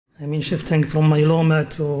I mean, shifting from myeloma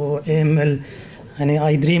to AML, and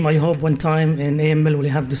I hope one time in AML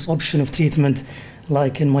we'll have this option of treatment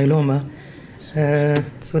like in myeloma.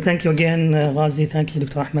 So thank you again, Ghazi. Thank you,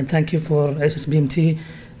 Dr. Ahmed. Thank you for SSBMT,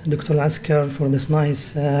 Dr. Askar, for this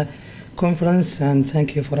nice conference, and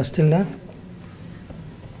thank you for Astilla.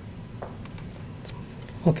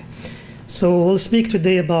 Okay, so we'll speak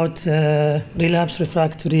today about relapsed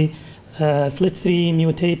refractory FLT3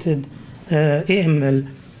 mutated AML.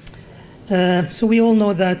 So we all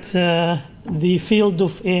know that the field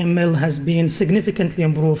of AML has been significantly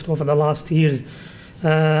improved over the last years.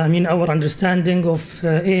 I mean, our understanding of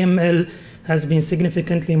AML has been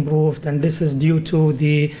significantly improved, and this is due to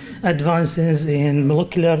the advances in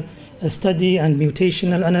molecular study and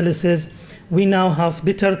mutational analysis. We now have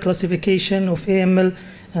better classification of AML,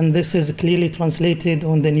 and this is clearly translated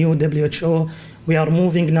on the new WHO. We are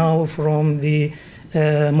moving now from the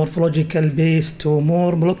morphological-based to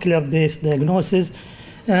more molecular-based diagnosis.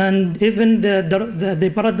 And even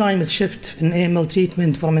the paradigm shift in AML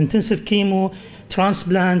treatment from intensive chemo,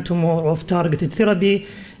 transplant to more of targeted therapy.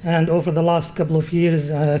 And over the last couple of years,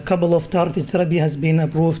 a couple of targeted therapy has been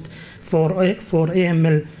approved for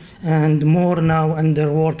AML, and more now under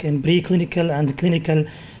work in preclinical and clinical.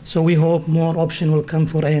 So we hope more option will come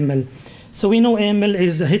for AML. So we know AML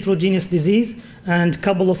is a heterogeneous disease, and a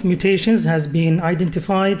couple of mutations has been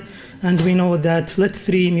identified. And we know that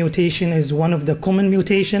FLT3 mutation is one of the common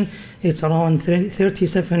mutation. It's around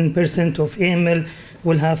 37% of AML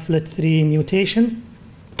will have FLT3 mutation.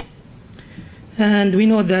 And we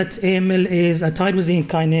know that AML is a tyrosine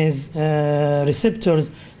kinase receptors,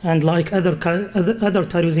 and like other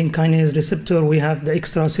tyrosine kinase receptor, we have the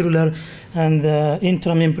extracellular and the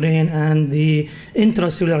intramembrane and the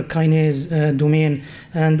intracellular kinase domain.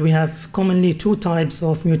 And we have commonly two types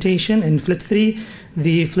of mutation in FLT3.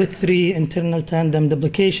 The FLT3 internal tandem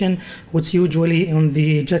duplication, which usually on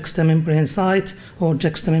the juxtamembrane site or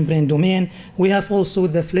juxtamembrane domain. We have also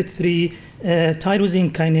the FLT3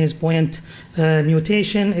 tyrosine kinase point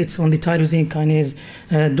mutation. It's on the tyrosine kinase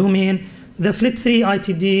domain. The FLT3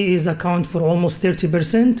 ITD is account for almost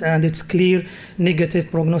 30%, and it's clear negative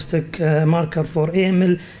prognostic marker for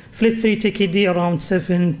AML. FLT3 TKD around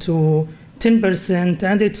 7 to 10%,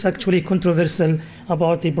 and it's actually controversial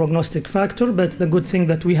about the prognostic factor, but the good thing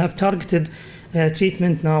that we have targeted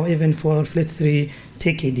treatment now even for FLT3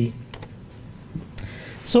 TKD.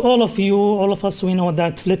 So all of us, we know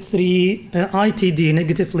that FLT3 ITD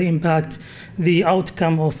negatively impact the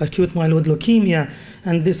outcome of acute myeloid leukemia,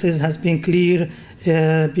 and this has been clear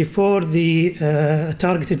before the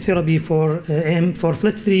targeted therapy for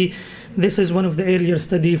FLT3. This is one of the earlier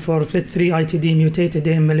study for FLT3 ITD mutated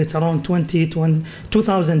AML. It's around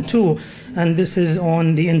 2002, and this is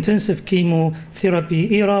on the intensive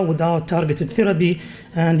chemotherapy era without targeted therapy.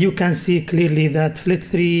 And you can see clearly that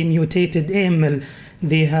FLT3 mutated AML,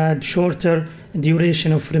 they had shorter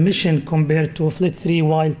duration of remission compared to FLT3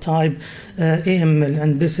 wild type AML,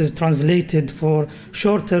 and this is translated for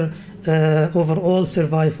shorter overall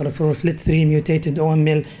survival for FLT3 mutated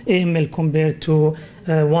AML compared to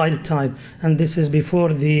wild type. And this is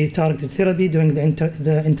before the targeted therapy during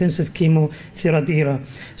the intensive chemotherapy era.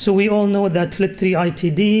 So we all know that FLT3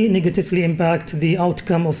 ITD negatively impact the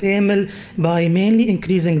outcome of AML by mainly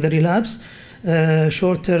increasing the relapse,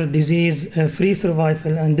 shorter disease-free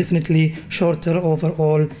survival, and definitely shorter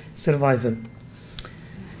overall survival.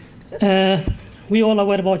 We all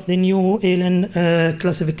aware about the new ALN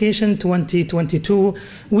classification 2022.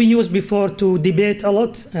 We used before to debate a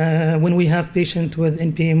lot when we have patients with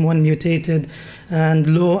NPM1 mutated and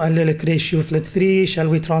low allelic ratio FLT3, shall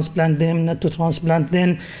we transplant them, not to transplant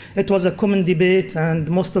them? It was a common debate, and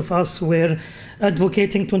most of us were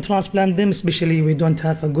advocating to transplant them, especially we don't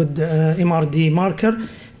have a good MRD marker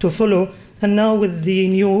to follow. And now with the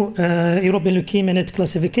new European Leukemia Net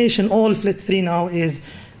classification, all FLT3 now is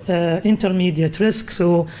intermediate risk,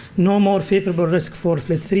 so no more favorable risk for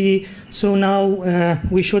FLT3. So now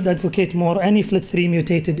we should advocate more any FLT3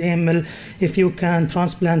 mutated AML. If you can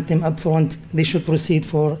transplant them upfront, they should proceed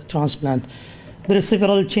for transplant. There are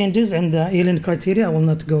several changes in the ALN criteria. I will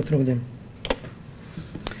not go through them.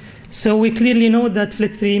 So we clearly know that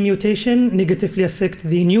FLT3 mutation negatively affect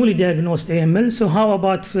the newly diagnosed AML. So how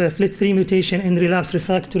about FLT3 mutation in relapsed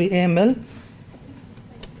refractory AML?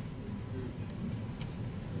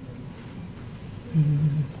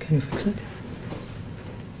 Can you fix it?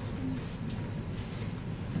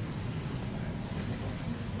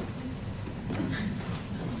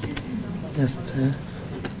 Just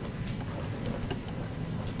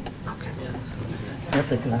okay.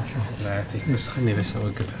 يعطيك العافية. لا يعطيك، بس خلني بس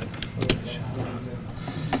اوقفها.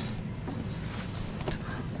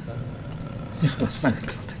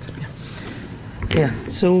 Yeah,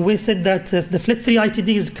 so we said that the FLT3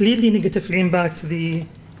 ITD is clearly negatively impact the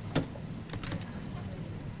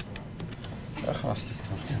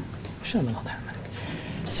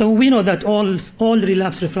So we know that all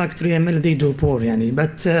relapsed refractory AML, they do poor,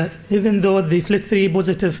 but even though the FLT3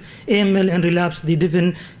 positive AML and relapse, they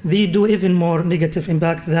do even more negative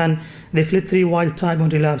impact than the FLT3 wild type on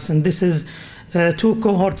relapse. And this is a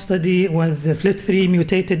 2-cohort study with the FLT3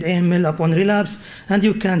 mutated AML upon relapse, and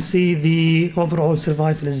you can see the overall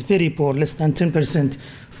survival is very poor, less than 10%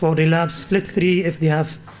 for relapse FLT3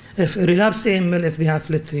 if relapse AML if they have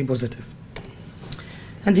FLT3 positive.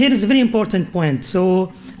 And here is a very important point.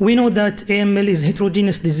 So we know that AML is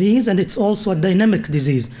heterogeneous disease, and it's also a dynamic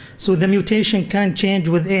disease. So the mutation can change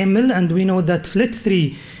with AML, and we know that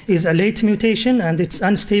FLT3 is a late mutation, and it's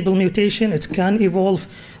unstable mutation. It can evolve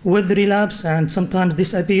with relapse and sometimes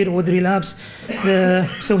disappear with relapse.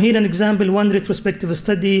 So here an example, one retrospective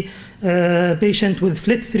study, patient with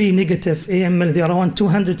FLT3 negative AML, there are around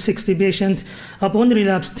 260 patients. Upon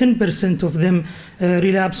relapse, 10% of them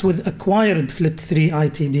relapse with acquired FLT3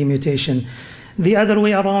 ITD mutation. The other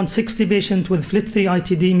way around, 60 patients with FLT3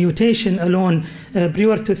 ITD mutation alone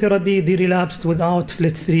prior to therapy, they relapsed without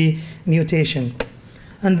FLT3 mutation.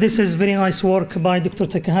 And this is very nice work by Dr.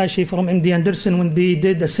 Takahashi from MD Anderson when they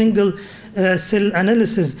did a single cell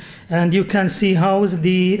analysis, and you can see how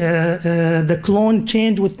the clone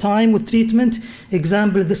changed with time with treatment.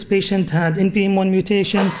 Example, this patient had NPM1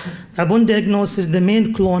 mutation. Upon diagnosis, the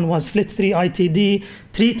main clone was FLT3 ITD,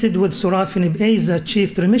 treated with sorafenib A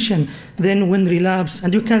achieved remission, then when relapse,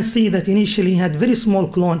 and you can see that initially he had very small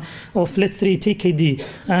clone of FLT3 TKD,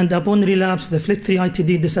 and upon relapse, the FLT3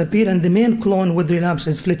 ITD disappeared, and the main clone with relapse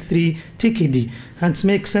is FLT3 TKD. And it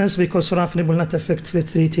makes sense because sorafenib will not affect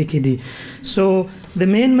FLT3 TKD. So the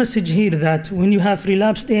main message here that when you have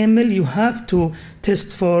relapsed AML, you have to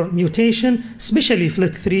test for mutation, especially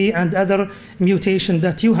FLT3 and other mutation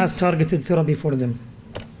that you have targeted therapy for them.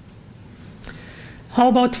 How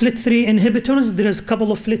about FLT3 inhibitors? There is a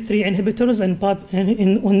couple of FLT3 inhibitors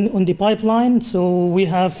on the pipeline. So we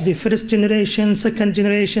have the first generation, second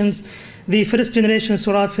generations. The first generation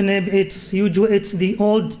sorafenib, it's the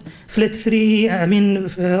old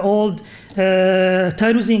FLT3, old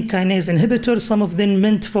tyrosine kinase inhibitors, some of them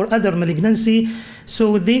meant for other malignancy.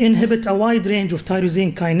 So they inhibit a wide range of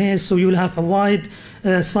tyrosine kinase, so you will have a wide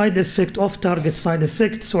side effect, off-target side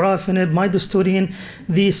effect, sorafenib, midostaurin.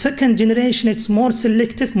 The second generation, it's more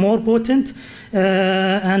selective, more potent,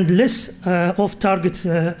 and less off-target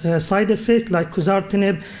side effect, like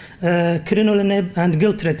quizartinib, crenolinib, and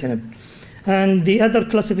gilteritinib. And the other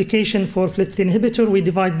classification for FLT3 inhibitor, we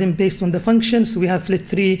divide them based on the functions. We have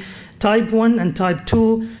FLT3 type 1 and type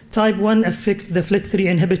 2. Type 1 affect the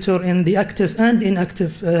FLT3 inhibitor in the active and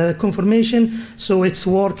inactive conformation. So it's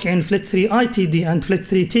work in FLT3 ITD and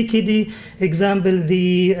FLT3 TKD. Example,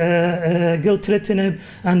 the gilteritinib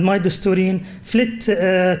and midostaurin.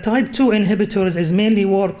 Type 2 inhibitors is mainly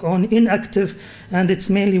work on inactive, and it's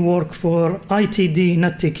mainly work for ITD,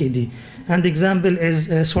 not TKD. And example is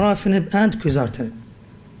sorafenib and quizartinib.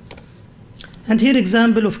 And here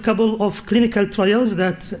example of couple of clinical trials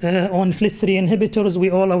that on FLT3 inhibitors.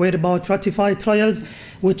 We all aware about ratified trials,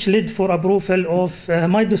 which led for approval of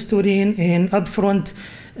midostaurin in upfront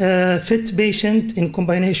fit patient in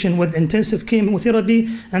combination with intensive chemotherapy,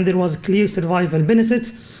 and there was clear survival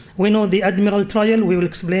benefit. We know the Admiral trial, we will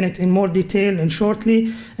explain it in more detail and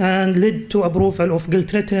shortly, and led to approval of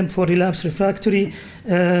gilteritinib for relapsed refractory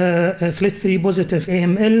FLT3 positive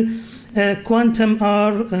AML. Quantum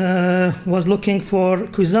R was looking for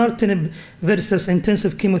quizartinib versus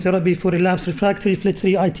intensive chemotherapy for relapsed refractory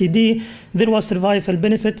FLT3 ITD. There was survival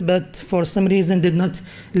benefit, but for some reason did not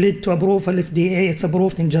lead to approval FDA. It's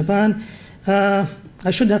approved in Japan. I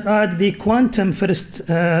should have added the Quantum first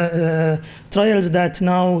trials that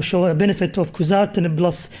now show a benefit of quizartinib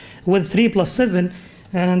plus with 3+7,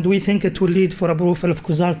 and we think it will lead for approval of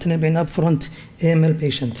quizartinib in upfront AML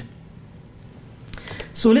patient.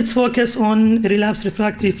 So let's focus on relapsed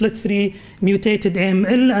refractory FLT3 mutated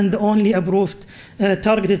AML, and the only approved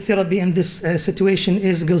targeted therapy in this situation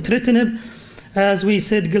is gilteritinib. As we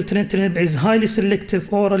said, gilteritinib is highly selective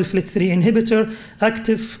oral FLT3 inhibitor,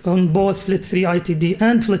 active on both FLT3 ITD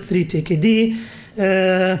and FLT3 TKD.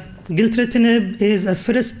 Gilteritinib is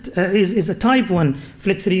a type 1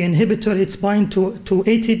 FLT3 inhibitor. It's bind to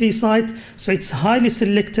ATP site, so it's highly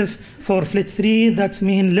selective for FLT3. That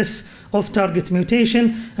means less off-target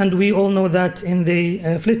mutation, and we all know that in the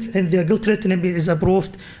gilteritinib is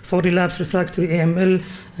approved for relapsed refractory AML,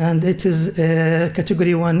 and it is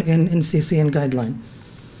category 1 in NCCN guideline.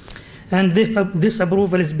 And this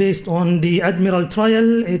approval is based on the Admiral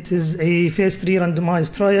trial. It is a phase 3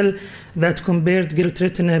 randomized trial that compared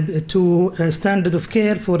gilteritinib to standard of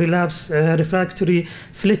care for relapsed refractory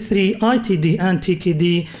FLT3 ITD and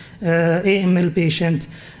TKD AML patient.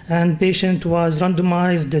 And patient was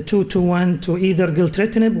randomized 2-to-1 to either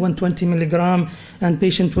gilteritinib 120 milligram, and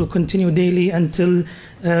patient will continue daily until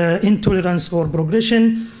intolerance or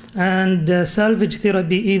progression. And salvage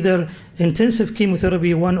therapy, either intensive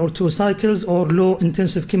chemotherapy 1 or 2 cycles, or low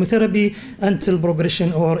intensive chemotherapy until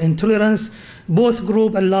progression or intolerance. Both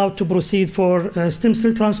group allowed to proceed for stem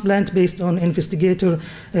cell transplant based on investigator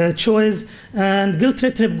choice, and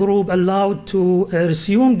gilteritinib group allowed to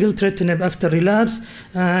resume gilteritinib after relapse,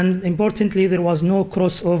 and importantly there was no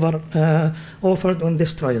crossover offered on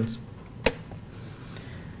these trials.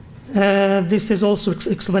 This is also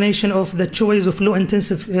explanation of the choice of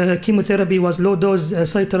low-intensive chemotherapy was low-dose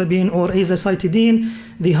cytarabine or azacitidine.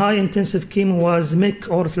 The high-intensive chemo was MIC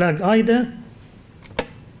or FLAG-IDA.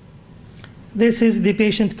 This is the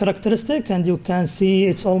patient characteristic, and you can see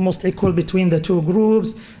it's almost equal between the two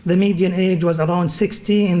groups. The median age was around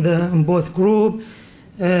 60 in both groups.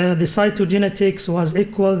 The cytogenetics was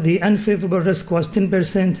equal. The unfavorable risk was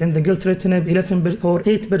 10% in the gilteritinib, 11 or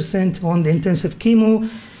 8% on the intensive chemo.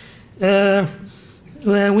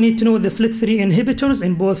 We need to know the FLT3 inhibitors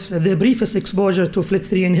in both. The briefest exposure to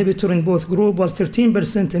FLT3 inhibitor in both groups was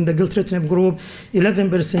 13% in the gilteritinib group,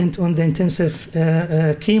 11% on the intensive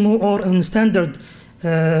chemo or on standard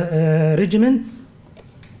regimen.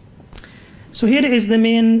 So here is the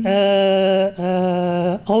main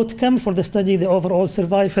outcome for the study, the overall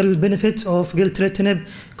survival benefit of gilteritinib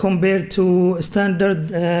compared to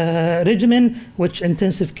standard regimen, which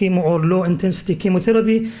intensive chemo or low intensity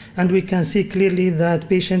chemotherapy. And we can see clearly that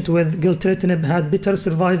patient with gilteritinib had better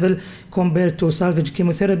survival compared to salvage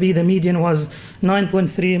chemotherapy. The median was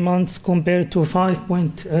 9.3 months compared to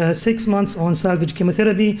 5.6 months on salvage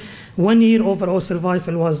chemotherapy. 1 year overall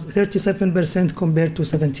survival was 37% compared to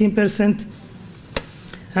 17%.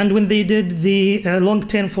 And when they did the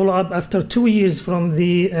long-term follow-up after 2 years from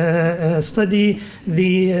the study,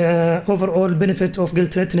 the overall benefit of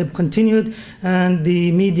gilteritinib continued, and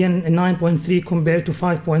the median 9.3 compared to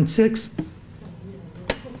 5.6.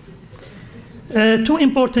 Two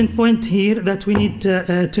important points here that we need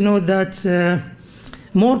to know that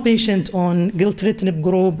more patients on gilteritinib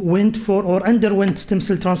group went for or underwent stem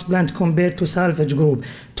cell transplant compared to salvage group.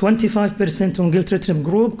 25% on gilteritinib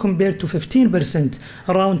group compared to 15%,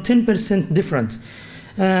 around 10% difference.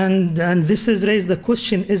 And this has raised the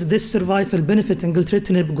question, is this survival benefit in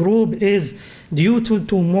gilteritinib group is due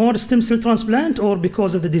to more stem cell transplant or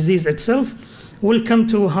because of the disease itself? We'll come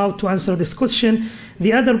to how to answer this question.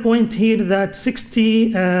 The other point here that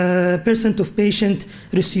 60% of patients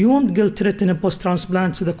resumed gilteritinib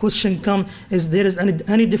post-transplant. So the question comes, is there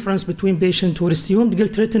any difference between patients who resumed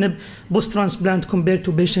gilteritinib post-transplant compared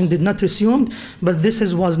to patients did not resume? But this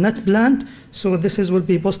was not planned. So this will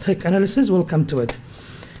be post-hoc analysis. We'll come to it.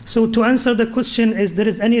 So to answer the question, is there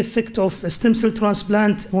any effect of stem cell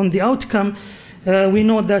transplant on the outcome? We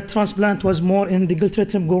know that transplant was more in the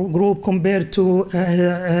gilteritinib group compared to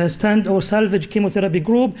stand or salvage chemotherapy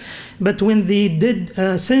group. But when they did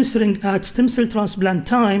censoring at stem cell transplant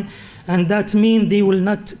time, and that means they will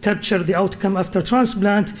not capture the outcome after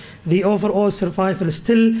transplant, the overall survival is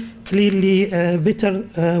still clearly better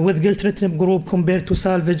with gilteritinib group compared to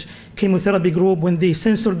salvage chemotherapy group when they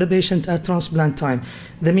censored the patient at transplant time.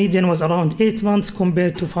 The median was around 8 months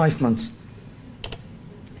compared to 5 months.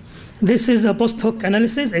 This is a post-hoc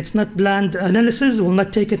analysis. It's not planned analysis. We'll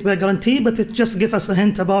not take it by guarantee, but it just gives us a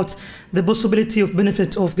hint about the possibility of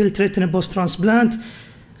benefit of gilteritinib post-transplant.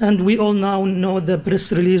 And we all now know the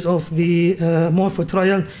press release of the Morpho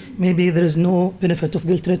trial. Maybe there is no benefit of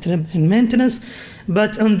gilteritinib in maintenance.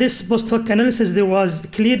 But on this post-hoc analysis, there was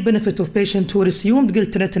clear benefit of patients who resumed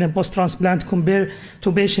gilteritinib post-transplant compared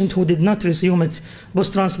to patients who did not resume it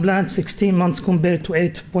post-transplant, 16 months compared to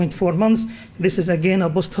 8.4 months. This is again a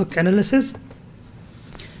post-hoc analysis.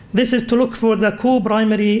 This is to look for the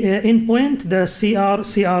co-primary endpoint, the CR,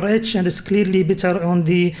 CRH, and it's clearly better on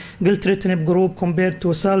the gilteritinib group compared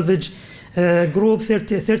to salvage group,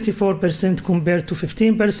 34% compared to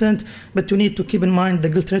 15%. But you need to keep in mind the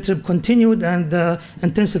gilteritinib continued and the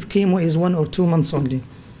intensive chemo is 1 or 2 months only.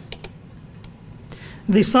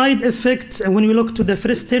 The side effect, when we look to the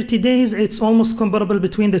first 30 days, it's almost comparable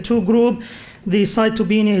between the two groups. The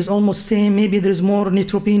cytopenia is almost same. Maybe there's more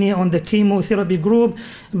neutropenia on the chemotherapy group,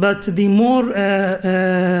 but the more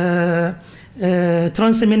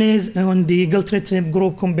transaminase on the gilteritinib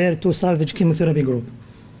group compared to salvage chemotherapy group.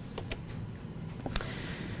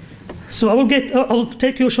 So I'll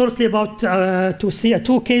take you shortly about to see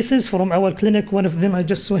two cases from our clinic. One of them I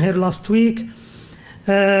just saw here last week.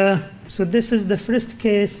 So this is the first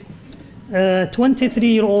case.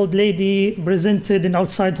 23-year-old lady presented in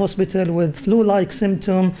outside hospital with flu-like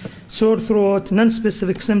symptom, sore throat,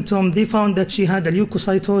 non-specific symptom. They found that she had a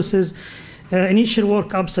leukocytosis. Initial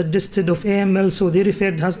workup suggested of AML, so they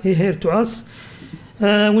referred her to us.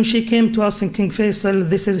 When she came to us in King Faisal,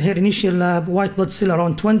 this is her initial lab, white blood cell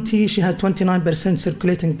around 20. She had 29%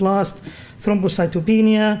 circulating blast,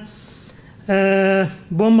 thrombocytopenia,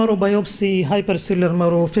 bone marrow biopsy, hypercellular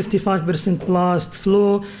marrow, 55% blast,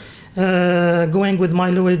 flow, going with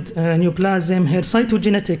myeloid neoplasm. Her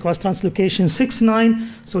cytogenetic was translocation 6-9,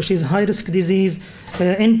 so she's high-risk disease.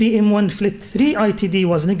 NPM1 FLT3 ITD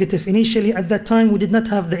was negative initially. At that time, we did not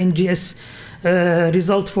have the NGS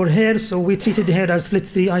result for her, so we treated her as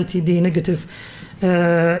FLT3 ITD negative.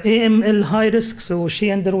 AML high risk, so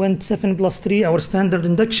she underwent 7+3, our standard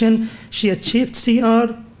induction. She achieved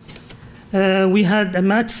CR. We had a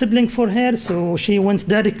match sibling for her, so she went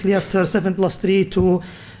directly after 7+3 to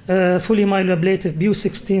fully myeloablative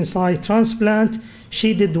BU16 site transplant.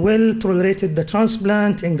 She did well, tolerated the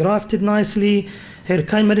transplant, engrafted nicely. Her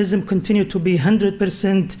chimerism continued to be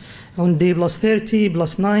 100% on day +30,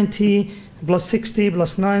 +90, +60,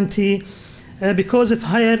 +90. Because of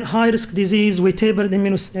high-risk disease, we tapered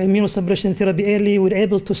immunosuppression therapy early. We were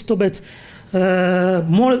able to stop it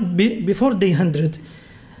before day 100.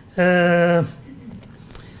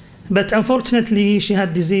 But unfortunately, she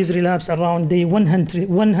had disease relapse around day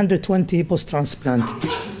 120 post-transplant.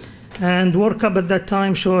 And workup at that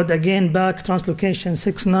time showed, again, back translocation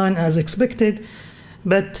 6-9 as expected.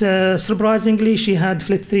 But surprisingly, she had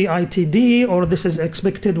FLT3 ITD, or this is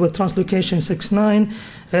expected with translocation 6-9.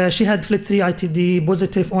 She had FLT3 ITD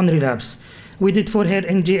positive on relapse. We did for her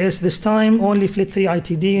NGS this time, only FLT3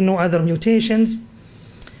 ITD, no other mutations.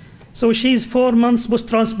 So she's 4 months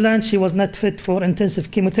post-transplant. She was not fit for intensive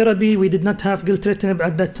chemotherapy. We did not have gilteritinib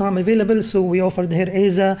at that time available, so we offered her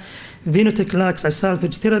AZA, venetoclax as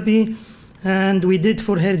salvage therapy. And we did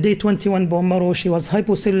for her day 21 bone marrow. She was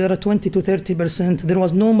hypocellular, 20 to 30%. There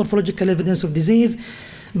was no morphological evidence of disease,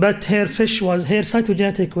 but her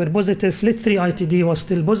cytogenetic were positive. FLT3 ITD was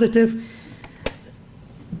still positive.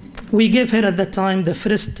 We gave her at that time the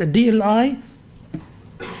first DLI.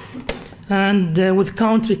 And with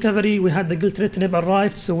count recovery, we had the gilteritinib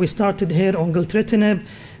arrived, so we started her on gilteritinib.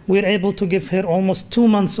 We were able to give her almost 2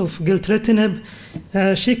 months of gilteritinib.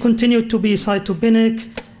 She continued to be cytopenic.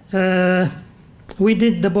 We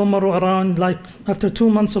did the bone marrow around, like, after 2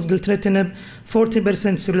 months of gilteritinib,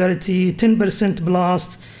 40% cellularity, 10%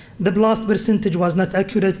 blast. The blast percentage was not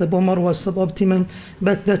accurate. The bone marrow was suboptimal,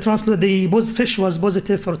 but the FISH was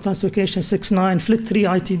positive for translocation 6-9. FLT3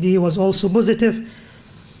 ITD was also positive.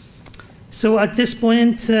 So at this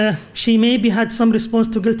point, she maybe had some response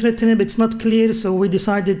to gilteritinib. It's not clear, so we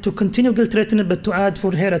decided to continue gilteritinib, but to add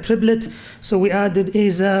for her a triplet. So we added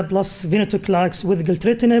AZA plus venetoclax with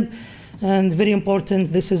gilteritinib. And very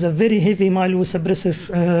important, this is a very heavy myelosuppressive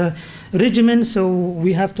regimen, so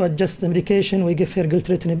we have to adjust the medication. We give her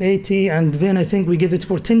gilteritinib 80, and then I think we give it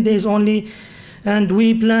for 10 days only. And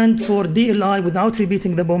we planned for DLI without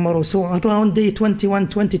repeating the bone marrow. So around day 21,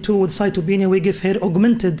 22 with cytopenia, we give her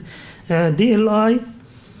augmented DLI.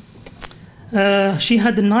 She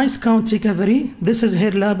had a nice count recovery. This is her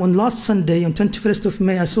lab on last Sunday, on 21st of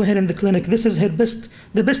May. I saw her in the clinic. This is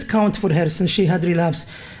the best count for her since she had relapse.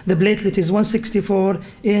 The platelet is 164,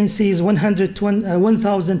 ANC is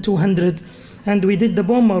 1,200. And we did the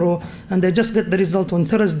bone marrow, and I just got the result on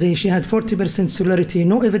Thursday. She had 40% cellularity,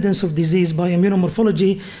 no evidence of disease by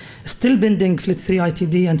immunomorphology, still bending FLT3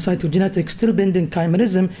 ITD and cytogenetic, still bending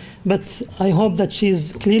chimerism, but I hope that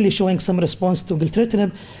she's clearly showing some response to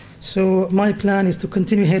gilteritinib. So my plan is to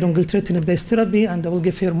continue her on gilteritinib-based therapy, and I will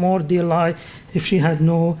give her more DLI if she had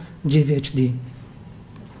no GVHD.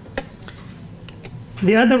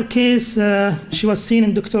 The other case, she was seen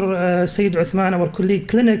in Dr. Sayyid Uthman, our colleague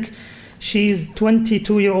clinic. She's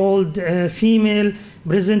 22-year-old female,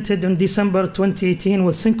 presented in December 2018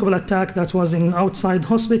 with syncopal attack that was in outside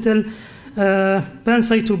hospital.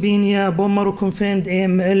 Pancytopenia, bone marrow confirmed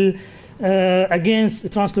AML, against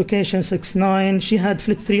translocation 6-9. She had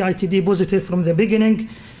FLT3 ITD positive from the beginning.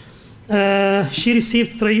 She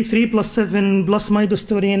received 3+7 plus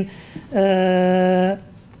midostaurin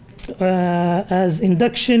as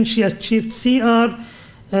induction. She achieved CR.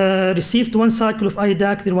 Received 1 cycle of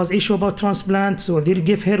IDAC. There was issue about transplant, so they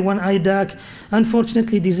gave her 1 IDAC.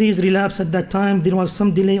 Unfortunately, disease relapsed at that time. There was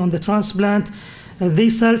some delay on the transplant. They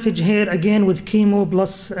salvaged her again with chemo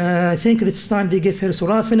plus, I think this time they gave her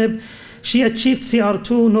sorafenib. She achieved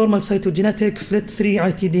CR2, normal cytogenetic, FLT3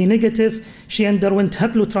 ITD negative. She underwent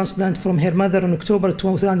haplotransplant from her mother in October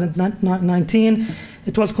 2019.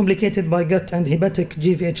 It was complicated by gut and hepatic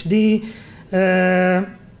GVHD.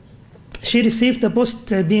 She received the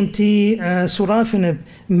post-BMT sorafenib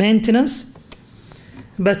maintenance,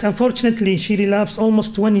 but unfortunately she relapsed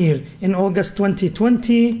almost 1 year in August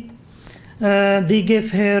 2020. They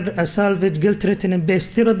gave her a salvage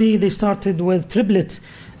gilteritinib-based therapy. They started with triplet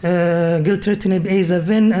gilteritinib,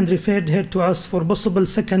 aza-ven, and referred her to us for possible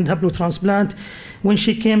second haplotransplant. When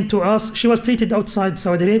she came to us, she was treated outside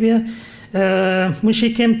Saudi Arabia. When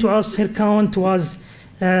she came to us, her count was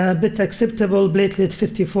a bit acceptable, platelet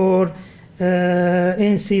 54,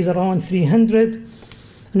 ANC is around 300.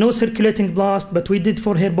 No circulating blast, but we did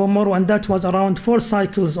for her bone marrow, and that was around 4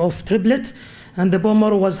 cycles of triplet. And the bone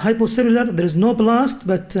marrow was hypocellular. There is no blast,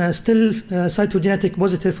 but still cytogenetic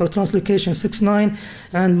positive for translocation 6-9,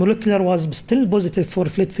 and molecular was still positive for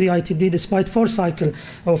FLT3 ITD despite 4 cycles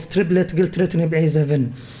of triplet gilteritinib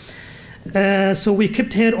aza-ven. So we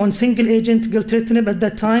kept her on single agent gilteritinib at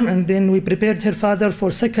that time, and then we prepared her father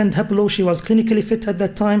for second haplo. She was clinically fit at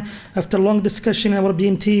that time. After long discussion in our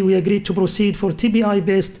BMT, we agreed to proceed for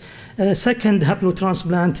TBI-based second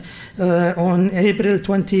haplotransplant on April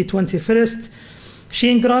 2021. She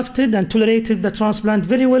engrafted and tolerated the transplant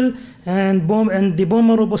very well, and the bone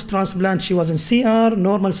marrow post-transplant, she was in CR,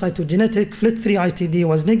 normal cytogenetic, FLT3 ITD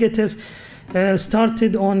was negative.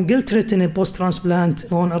 Started on gilteritinib post-transplant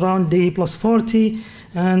on around day plus 40,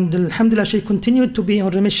 and alhamdulillah she continued to be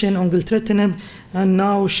on remission on gilteritinib, and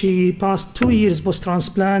now she passed 2 years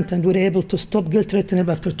post-transplant, and we were able to stop gilteritinib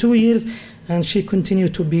after 2 years, and she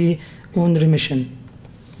continued to be on remission.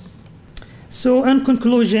 So in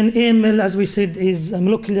conclusion, AML, as we said, is a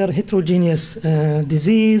molecular heterogeneous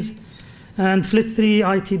disease, and FLT3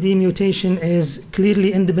 ITD mutation is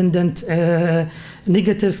clearly independent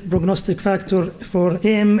negative prognostic factor for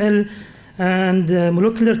AML, and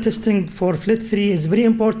molecular testing for FLT3 is very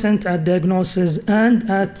important at diagnosis and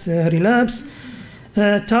at relapse.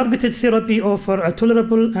 Targeted therapy offer a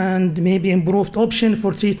tolerable and maybe improved option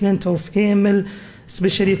for treatment of AML,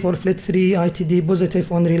 especially for FLT3 ITD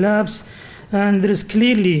positive on relapse. And there is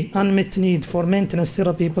clearly unmet need for maintenance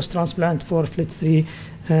therapy post-transplant for FLT3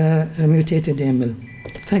 mutated AML.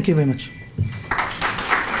 Thank you very much.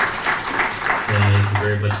 Thank you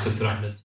very much, Dr. Ahmed.